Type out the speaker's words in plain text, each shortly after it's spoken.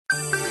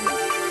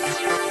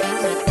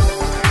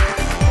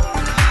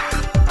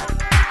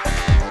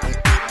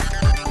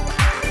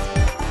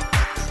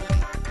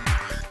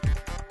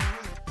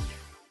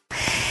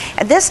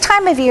this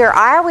time of year,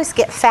 I always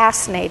get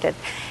fascinated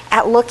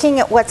at looking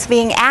at what's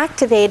being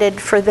activated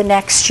for the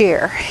next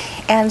year.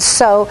 And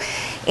so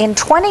in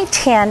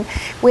 2010,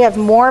 we have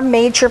more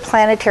major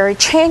planetary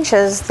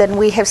changes than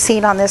we have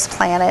seen on this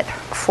planet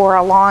for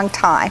a long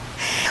time.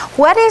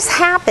 What is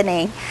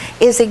happening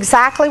is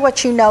exactly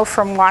what you know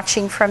from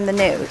watching from the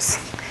news.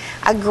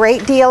 A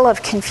great deal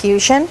of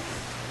confusion,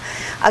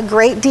 a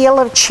great deal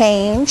of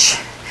change,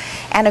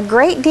 and a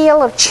great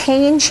deal of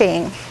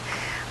changing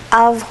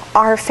of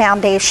our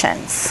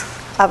foundations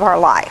of our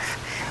life.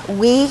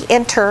 We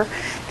enter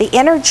the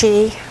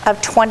energy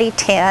of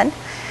 2010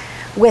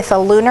 with a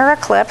lunar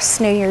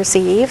eclipse, New Year's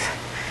Eve,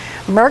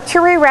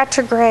 Mercury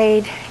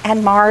retrograde,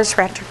 and Mars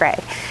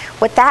retrograde.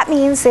 What that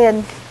means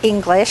in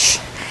English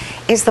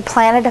is the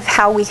planet of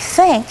how we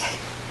think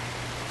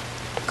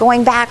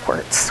going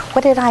backwards.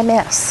 What did I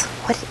miss?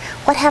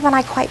 What haven't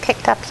I quite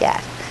picked up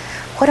yet?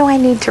 What do I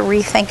need to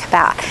rethink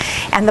about?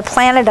 And the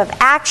planet of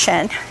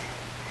action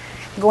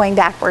going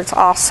backwards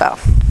also.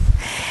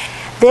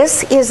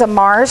 This is a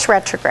Mars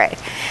retrograde.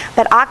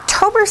 But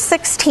October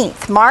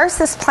 16th, Mars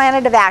is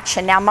planet of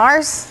action. Now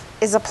Mars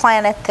is a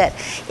planet that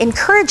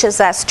encourages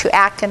us to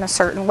act in a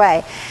certain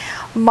way.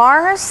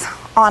 Mars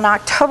on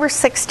October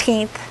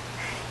 16th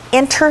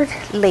entered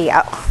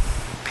Leo.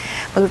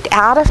 Moved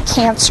out of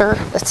Cancer,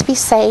 let's be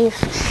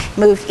safe.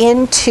 Moved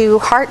into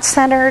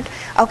heart-centered,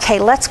 okay,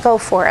 let's go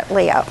for it,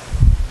 Leo.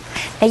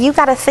 Now you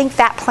got to think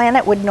that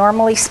planet would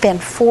normally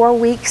spend 4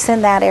 weeks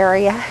in that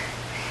area.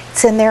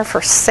 It's in there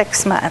for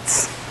 6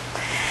 months.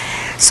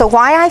 So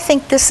why I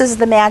think this is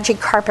the magic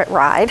carpet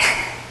ride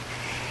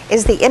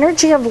is the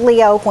energy of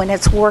Leo when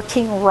it's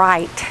working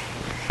right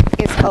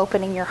is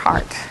opening your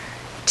heart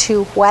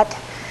to what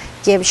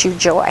gives you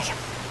joy.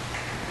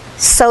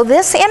 So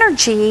this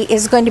energy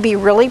is going to be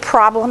really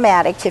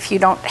problematic if you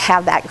don't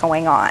have that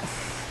going on.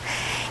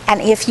 And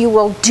if you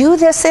will do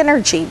this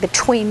energy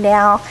between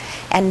now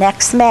and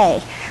next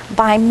May,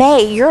 by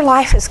May your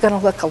life is going to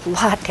look a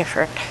lot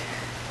different.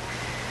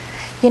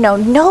 You know,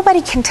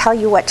 nobody can tell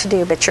you what to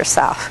do but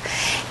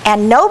yourself.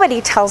 And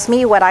nobody tells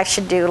me what I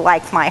should do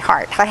like my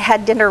heart. I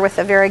had dinner with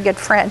a very good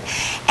friend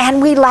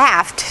and we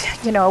laughed.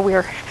 You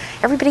know,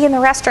 everybody in the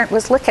restaurant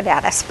was looking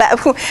at us,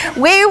 but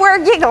we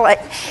were giggling.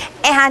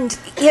 And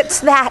it's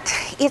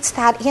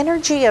that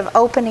energy of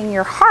opening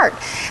your heart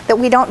that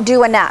we don't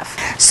do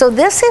enough. So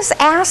this is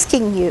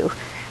asking you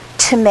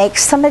to make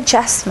some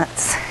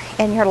adjustments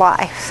in your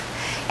life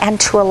and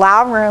to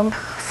allow room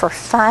for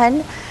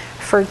fun,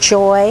 for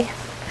joy,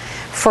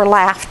 for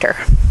laughter.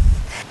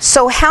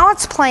 So how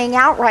it's playing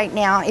out right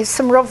now is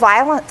some real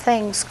violent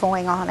things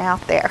going on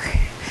out there.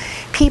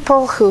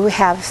 People who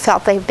have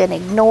felt they've been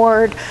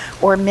ignored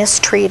or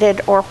mistreated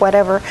or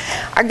whatever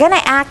are going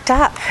to act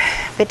up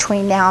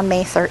between now and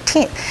May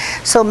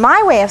 13th. So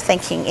my way of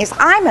thinking is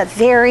I'm a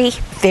very,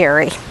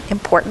 very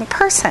important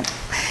person.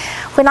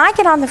 When I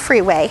get on the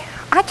freeway,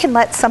 I can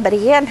let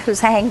somebody in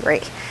who's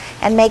angry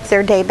and make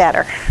their day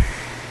better.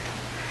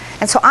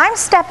 And so I'm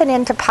stepping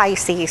into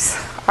Pisces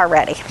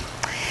already.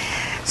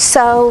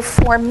 So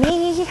for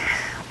me,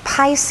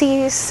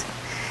 Pisces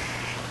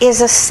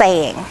is a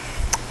saying.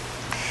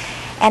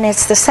 And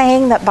it's the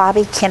saying that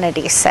Bobby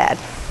Kennedy said.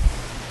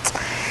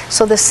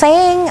 So the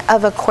saying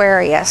of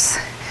Aquarius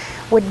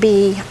would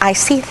be, I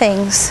see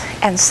things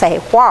and say,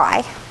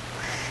 why?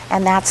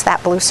 And that's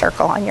that blue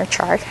circle on your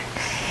chart.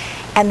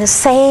 And the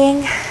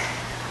saying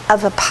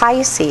of a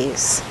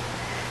Pisces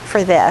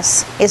for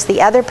this is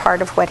the other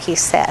part of what he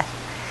said.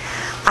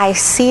 I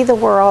see the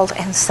world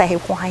and say,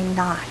 why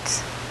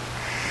not?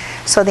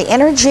 So the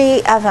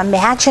energy of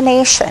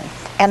imagination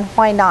and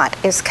why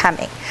not is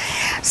coming.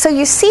 So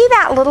you see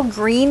that little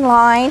green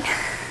line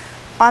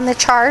on the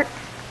chart?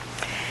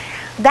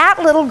 That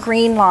little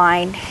green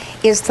line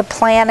is the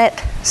planet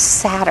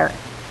Saturn.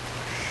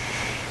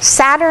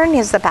 Saturn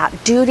is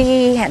about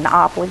duty and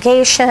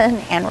obligation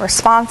and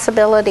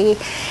responsibility.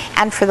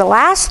 And for the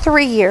last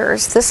 3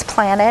 years, this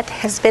planet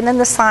has been in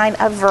the sign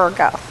of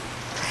Virgo.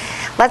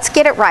 Let's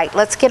get it right.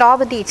 Let's get all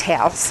the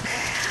details.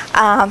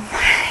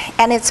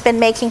 And it's been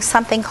making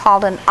something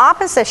called an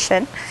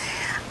opposition,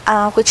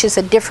 which is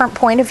a different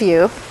point of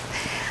view,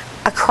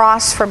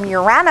 across from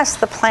Uranus,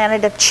 the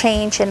planet of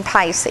change in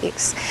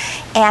Pisces.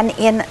 And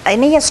in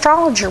any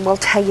astrologer will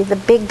tell you the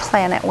big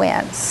planet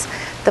wins.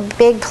 The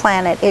big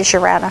planet is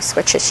Uranus,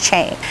 which is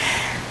change.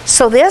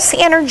 So this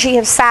energy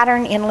of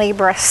Saturn in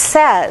Libra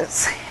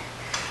says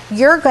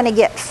you're going to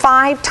get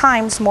 5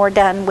 times more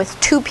done with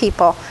 2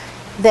 people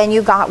than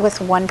you got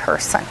with 1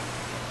 person.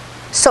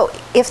 So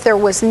if there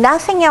was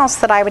nothing else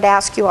that I would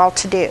ask you all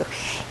to do,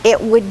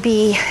 it would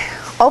be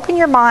open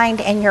your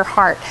mind and your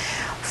heart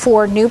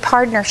for new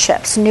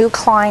partnerships, new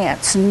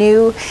clients,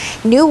 new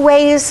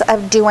ways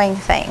of doing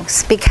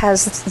things,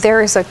 because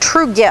there is a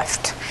true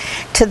gift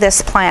to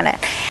this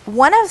planet.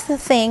 One of the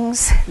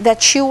things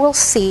that you will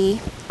see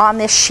on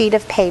this sheet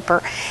of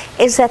paper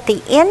is at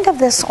the end of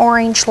this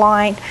orange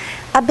line,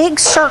 a big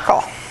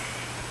circle,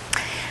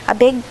 a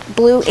big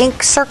blue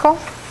ink circle.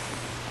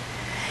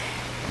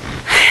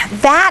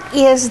 that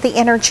is the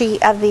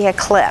energy of the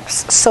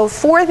eclipse. So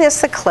for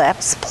this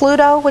eclipse,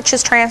 Pluto, which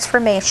is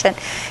transformation,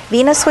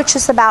 Venus, which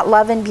is about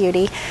love and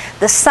beauty,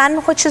 the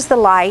Sun, which is the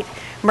light,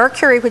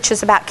 Mercury, which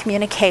is about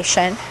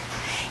communication,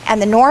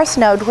 and the North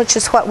Node, which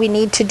is what we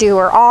need to do,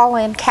 are all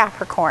in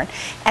Capricorn,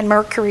 and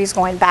Mercury is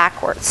going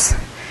backwards.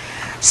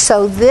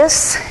 So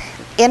this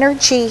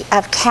energy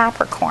of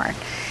Capricorn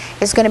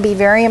is going to be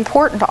very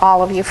important to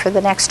all of you for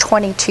the next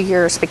 22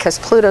 years because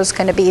Pluto's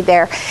going to be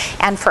there.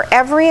 And for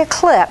every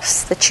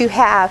eclipse that you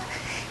have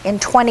in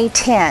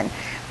 2010,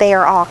 they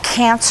are all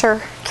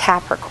Cancer,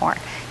 Capricorn.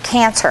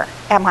 Cancer,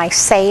 am I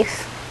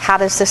safe? How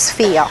does this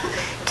feel?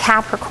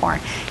 Capricorn,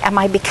 am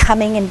I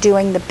becoming and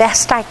doing the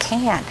best I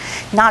can?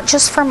 Not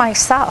just for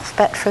myself,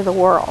 but for the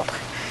world.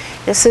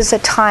 This is a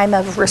time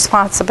of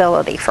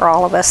responsibility for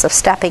all of us of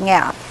stepping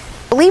out.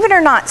 Believe it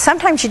or not,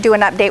 sometimes you do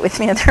an update with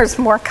me and there's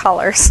more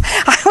colors.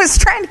 I was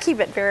trying to keep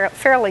it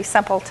fairly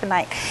simple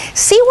tonight.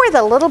 See where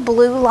the little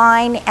blue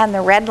line and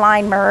the red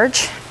line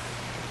merge?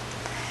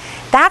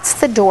 That's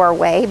the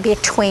doorway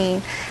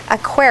between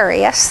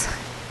Aquarius.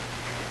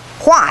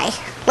 Why?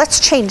 Let's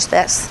change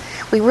this.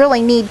 We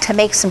really need to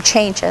make some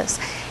changes.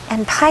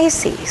 And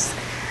Pisces.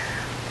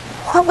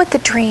 What would the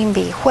dream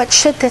be? What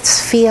should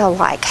this feel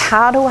like?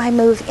 How do I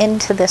move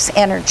into this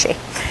energy?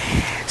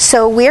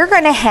 So we're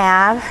going to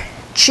have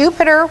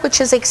Jupiter, which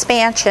is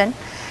expansion,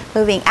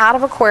 moving out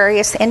of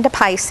Aquarius into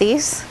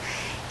Pisces,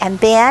 and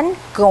then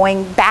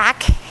going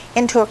back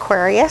into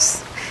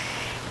Aquarius,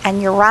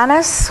 and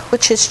Uranus,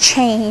 which is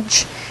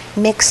change,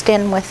 mixed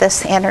in with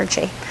this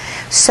energy.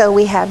 So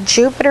we have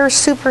Jupiter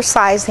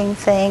supersizing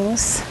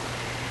things,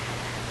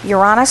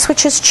 Uranus,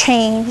 which is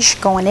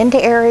change, going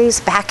into Aries,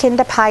 back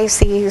into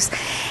Pisces,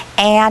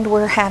 and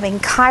we're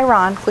having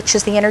Chiron, which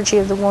is the energy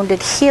of the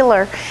wounded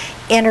healer,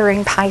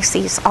 entering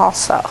Pisces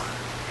also.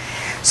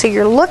 So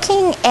you're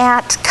looking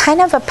at kind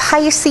of a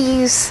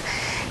Pisces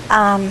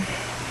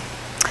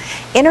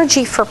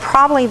energy for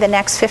probably the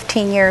next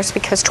 15 years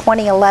because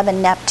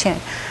 2011 Neptune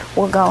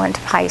will go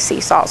into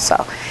Pisces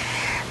also.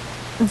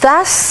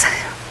 Thus,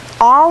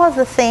 all of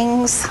the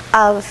things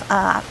of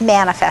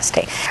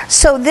manifesting.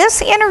 So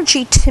this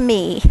energy to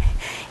me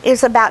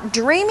is about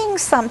dreaming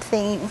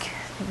something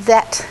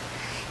that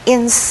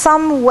in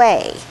some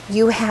way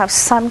you have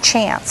some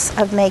chance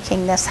of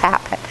making this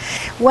happen.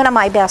 One of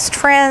my best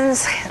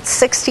friends,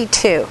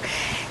 62,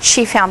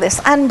 she found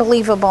this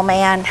unbelievable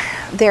man.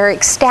 They're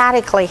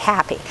ecstatically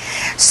happy.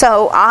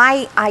 So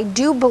I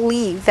do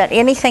believe that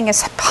anything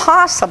is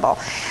possible.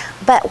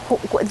 But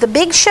the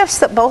big shifts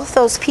that both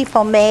those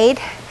people made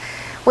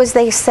was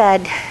they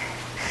said,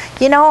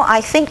 you know,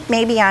 I think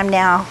maybe I'm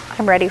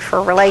ready for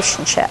a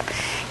relationship.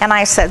 And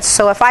I said,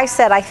 so if I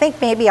said, I think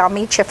maybe I'll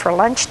meet you for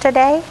lunch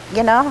today,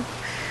 you know,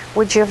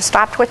 would you have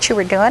stopped what you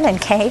were doing and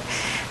came?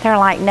 They're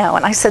like, no.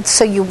 And I said,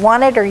 so you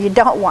want it or you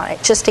don't want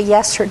it? Just a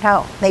yes or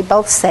no. They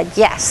both said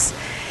yes.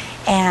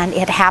 And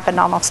it happened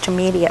almost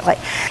immediately.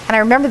 And I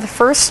remember the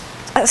first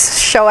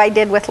show I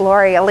did with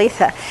Lori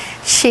Aletha,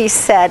 she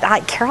said,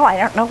 Carol, I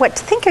don't know what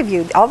to think of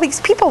you. All these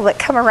people that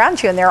come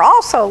around you, and they're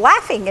all so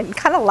laughing and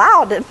kind of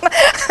loud and fun.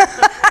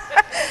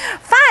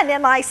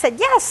 And I said,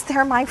 yes,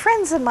 they're my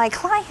friends and my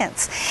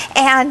clients.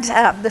 And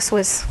this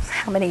was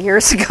how many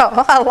years ago?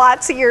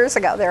 Lots of years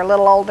ago. They're a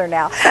little older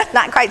now.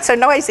 Not quite so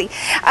noisy.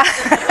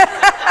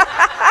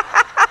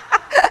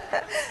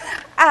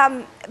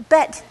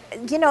 But,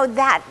 you know,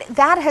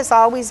 that has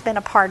always been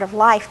a part of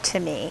life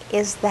to me,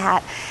 is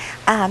that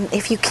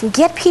if you can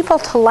get people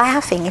to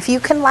laughing, if you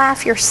can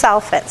laugh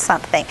yourself at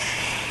something,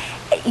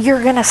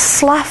 you're going to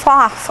slough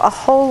off a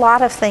whole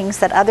lot of things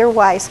that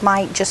otherwise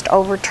might just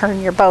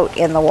overturn your boat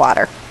in the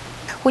water.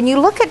 When you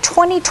look at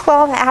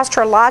 2012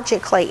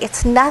 astrologically,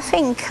 it's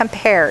nothing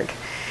compared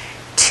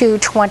to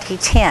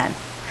 2010.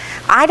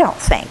 I don't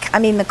think. I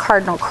mean, the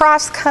cardinal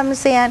cross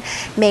comes in,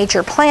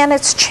 major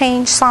planets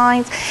change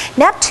signs.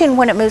 Neptune,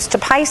 when it moves to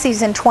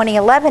Pisces in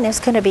 2011, is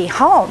going to be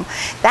home.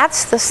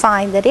 That's the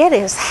sign that it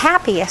is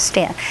happiest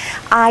in.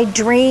 I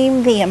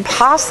dream the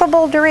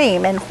impossible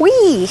dream, and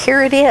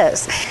here it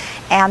is.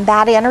 And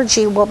that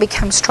energy will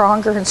become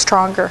stronger and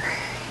stronger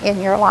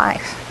in your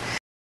life.